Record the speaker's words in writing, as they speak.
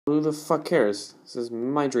Who the fuck cares? This is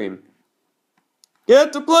my dream.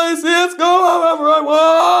 Get to play CSGO however I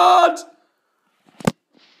want!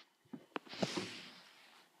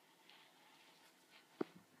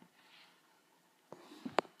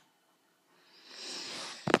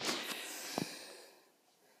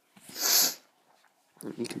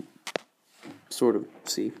 You can sort of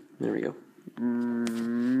see. There we go.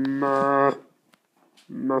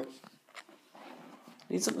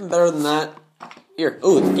 Need something better than that. Here.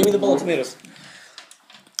 Oh, give me the bowl of tomatoes.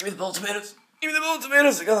 Give me the bowl of tomatoes. Give me the bowl of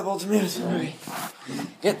tomatoes. I got the bowl of tomatoes. Okay.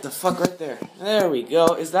 Get the fuck right there. There we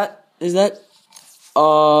go. Is that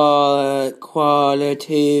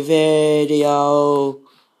quality video?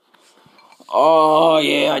 Oh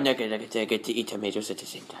yeah, I get to eat tomatoes at the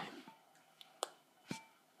same time.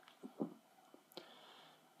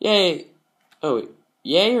 Yay. Oh wait.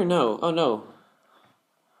 Yay or no? Oh no.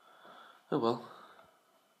 Oh well.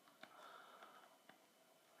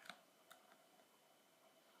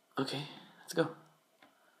 Okay, let's go.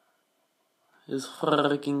 Let's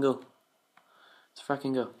fricking go. Let's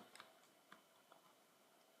fricking go.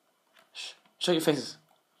 Shh. Show your faces.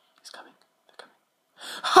 He's coming. They're coming.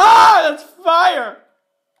 Ha! That's fire!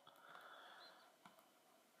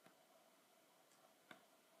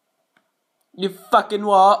 You fucking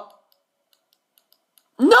what?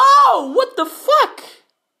 No! What the fuck?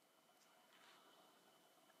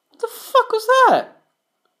 What the fuck was that?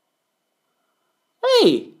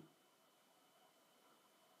 Hey!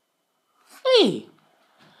 Hey!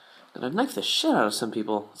 I'm gonna knife the shit out of some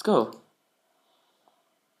people. Let's go.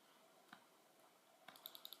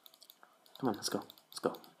 Come on, let's go. Let's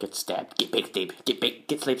go. Get stabbed. Get baked stabbed. Get baked.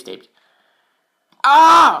 Get slave stabbed.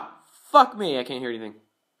 Ah! Fuck me, I can't hear anything.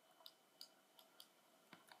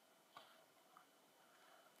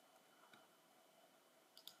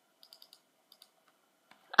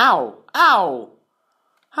 Ow! Ow!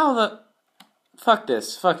 How the... Fuck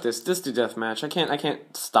this. Fuck this. This do deathmatch. I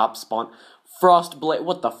can't stop spawn. Frostblade.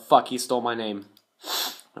 What the fuck? He stole my name.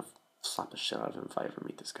 I'll slap the shit out of him if I ever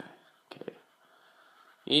meet this guy. Okay.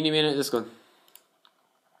 Eeny minute, this one.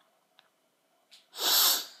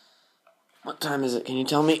 What time is it? Can you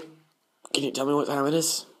tell me? Can you tell me what time it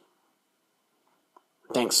is?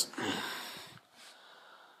 Thanks.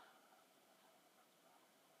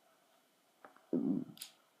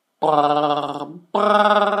 I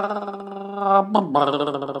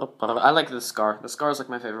like the Scar. The Scar is like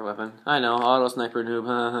my favorite weapon. I know, auto sniper noob.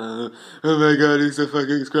 Oh my god, he's a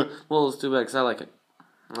fucking Scar. Well, it's too bad because I like it.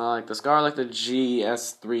 I like the Scar. I like the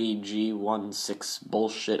GS3 G16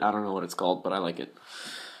 bullshit. I don't know what it's called, but I like it.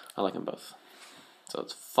 I like them both. So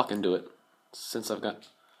let's fucking do it. Since I've got...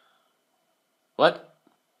 What?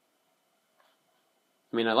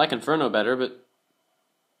 I mean, I like Inferno better, but...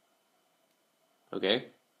 Okay.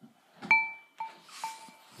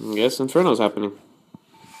 I guess Inferno's happening.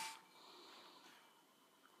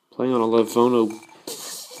 Playing on a Levono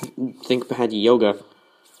ThinkPad Yoga.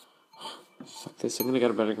 Fuck this, I'm gonna get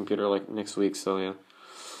a better computer like next week, so yeah.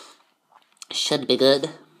 Should be good.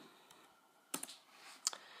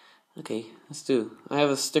 Okay, let's do. I have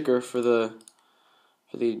a sticker for the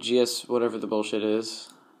GS whatever the bullshit is.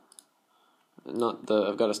 Not the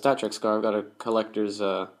I've got a Stat Trek Scar, I've got a collector's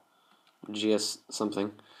GS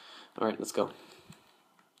something. Alright, let's go.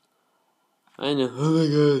 I know. Oh my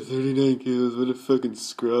god, 39 kills, what a fucking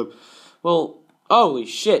scrub. Well, holy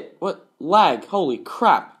shit, what lag, holy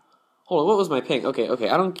crap. Hold on, what was my ping? Okay,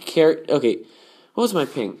 I don't care. Okay, what was my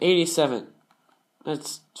ping? 87.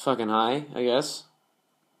 That's fucking high, I guess.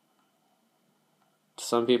 To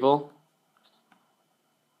some people.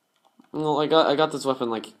 Well, I got this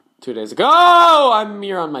weapon like 2 days ago. Oh,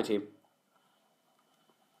 you're on my team.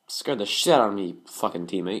 Scared the shit out of me, fucking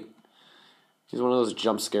teammate. He's one of those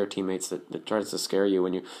jump scare teammates that tries to scare you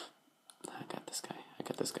when you... I got this guy.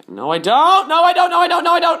 No, I don't! No, I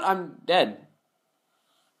don't! I'm dead.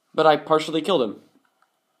 But I partially killed him.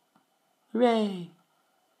 Hooray!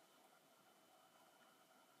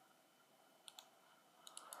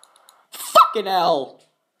 Fucking hell!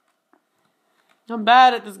 I'm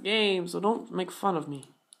bad at this game, so don't make fun of me.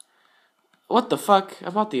 What the fuck? I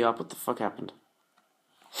bought the up. What the fuck happened?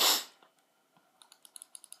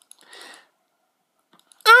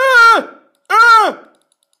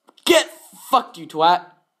 Get fucked, you twat.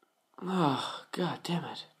 Oh, god damn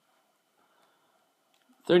it.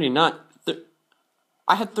 39.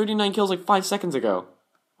 I had 39 kills like 5 seconds ago.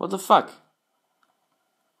 What the fuck? What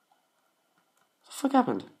the fuck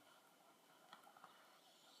happened?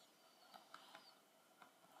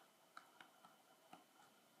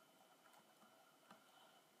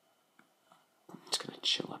 I'm just gonna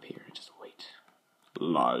chill up here and just wait.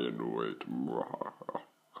 Lie in wait.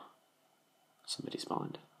 Somebody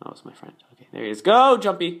spawned. Oh, it's my friend. Okay, there he is. Go,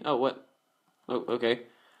 Jumpy! Oh, what? Oh, okay.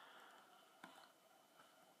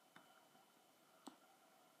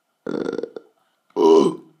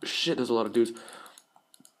 Oh, shit, there's a lot of dudes.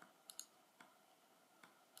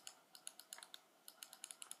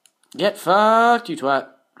 Get fucked, you twat.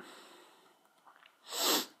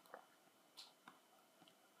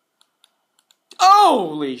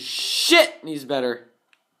 Holy shit! He's better.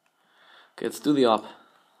 Okay, let's do the op.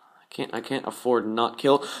 I can't afford not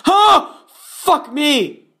kill. Oh! Fuck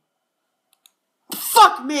me!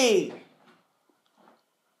 Fuck me!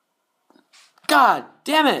 God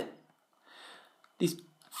damn it! These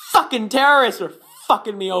fucking terrorists are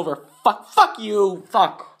fucking me over. Fuck you!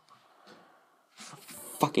 Fuck.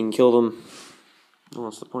 Fucking kill them. Well,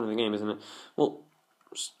 that's the point of the game, isn't it? Well,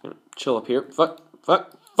 just gonna chill up here. Fuck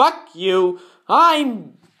you!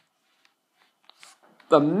 I'm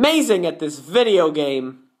amazing at this video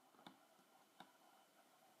game.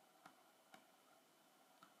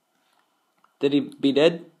 Did he be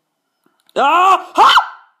dead? Ah! Ha!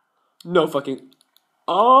 No fucking.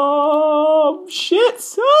 Oh shit,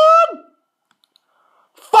 son!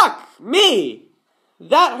 Fuck me!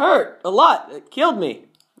 That hurt a lot. It killed me,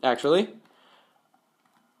 actually.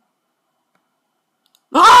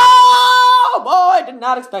 Oh boy, I did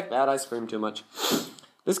not expect that. I screamed too much.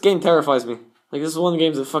 This game terrifies me. Like, this is one of the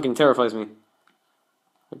games that fucking terrifies me.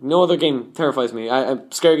 Like, no other game terrifies me.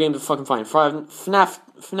 Scary games are fucking fine.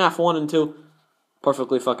 FNAF 1 and 2,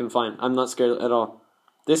 perfectly fucking fine. I'm not scared at all.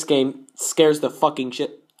 This game scares the fucking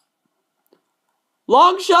shit.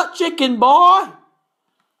 Long shot chicken, boy!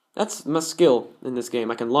 That's my skill in this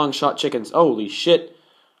game. I can long shot chickens. Holy shit.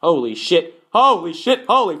 Holy shit. Holy shit.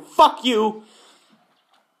 Holy fuck you!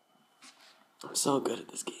 I'm so good at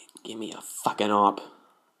this game. Give me a fucking op.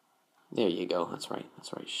 There you go. That's right.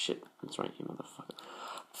 That's right. Shit. That's right, you motherfucker.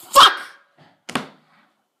 Fuck!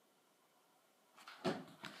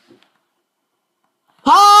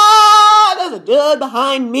 Ah! There's a dude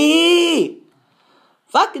behind me!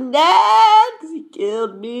 Fucking dead! Because he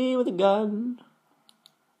killed me with a gun.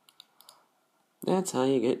 That's how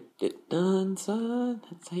you get it done, son.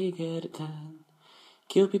 That's how you get it done.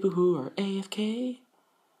 Kill people who are AFK.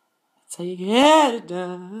 That's how you get it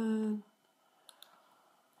done.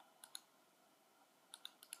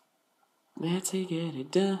 That's how you get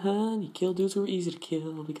it done. You kill dudes who are easy to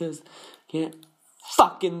kill because you can't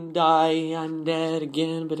fucking die. I'm dead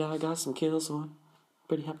again, but I got some kills, so I'm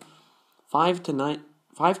pretty happy. 5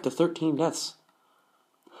 to 13 deaths.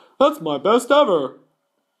 That's my best ever.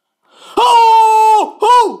 Oh!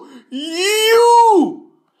 Oh!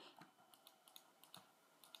 You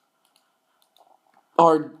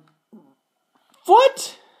are...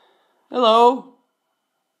 What? Hello?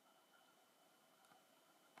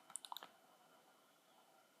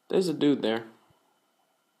 There's a dude there.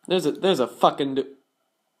 There's a fucking dude.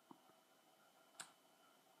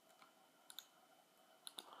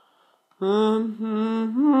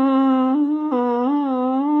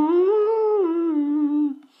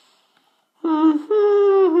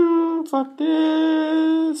 Fuck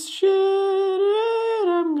this shit,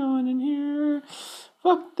 I'm going in here.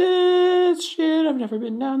 Fuck this shit, I've never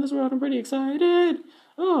been down this road, I'm pretty excited.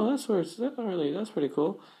 Oh, that's where it's, that's pretty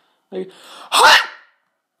cool. Like, ha!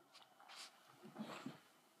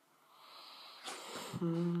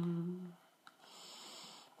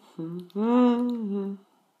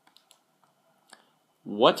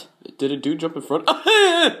 What? Did a dude jump in front?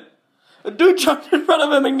 A dude jumped in front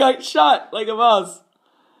of him and got shot like a boss.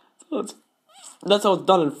 That's how it's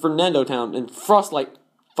done in Fernando Town. In Frostlight.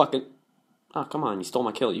 Fucking. Oh, come on. You stole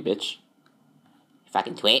my kill, you bitch. You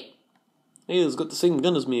fucking twit. Hey, he's got the same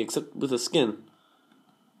gun as me, except with a skin.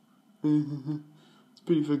 It's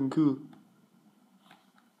pretty fucking cool.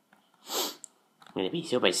 I'm gonna be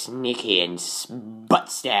super sneaky and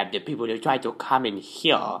butt stab the people who try to come in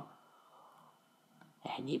here.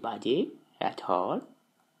 Anybody at all?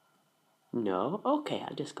 No? Okay,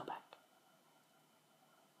 I'll just go back.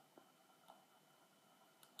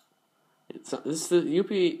 This the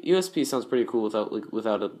USP sounds pretty cool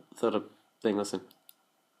without a thing. Listen,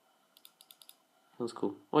 that's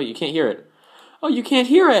cool. Oh, you can't hear it. Oh, you can't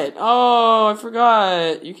hear it. Oh, I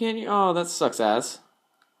forgot. You can't hear. Oh, that sucks ass.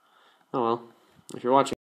 Oh well, if you're watching.